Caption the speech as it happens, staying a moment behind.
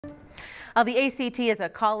The ACT is a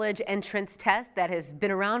college entrance test that has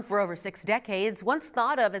been around for over 6 decades. Once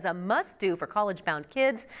thought of as a must-do for college-bound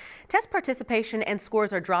kids, test participation and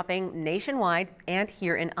scores are dropping nationwide and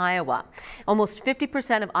here in Iowa. Almost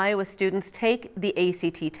 50% of Iowa students take the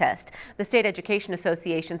ACT test. The State Education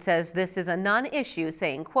Association says this is a non-issue,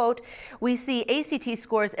 saying, quote, "We see ACT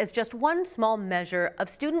scores as just one small measure of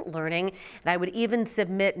student learning, and I would even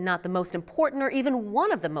submit not the most important or even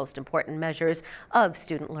one of the most important measures of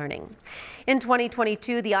student learning." In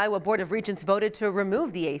 2022, the Iowa Board of Regents voted to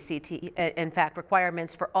remove the ACT, in fact,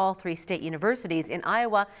 requirements for all 3 state universities in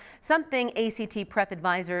Iowa, something ACT prep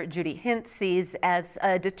advisor Judy Hintz sees as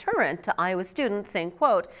a deterrent to Iowa students, saying,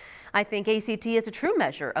 quote, "I think ACT is a true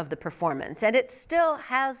measure of the performance, and it still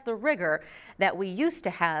has the rigor that we used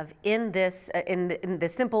to have in this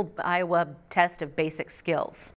simple Iowa test of basic skills."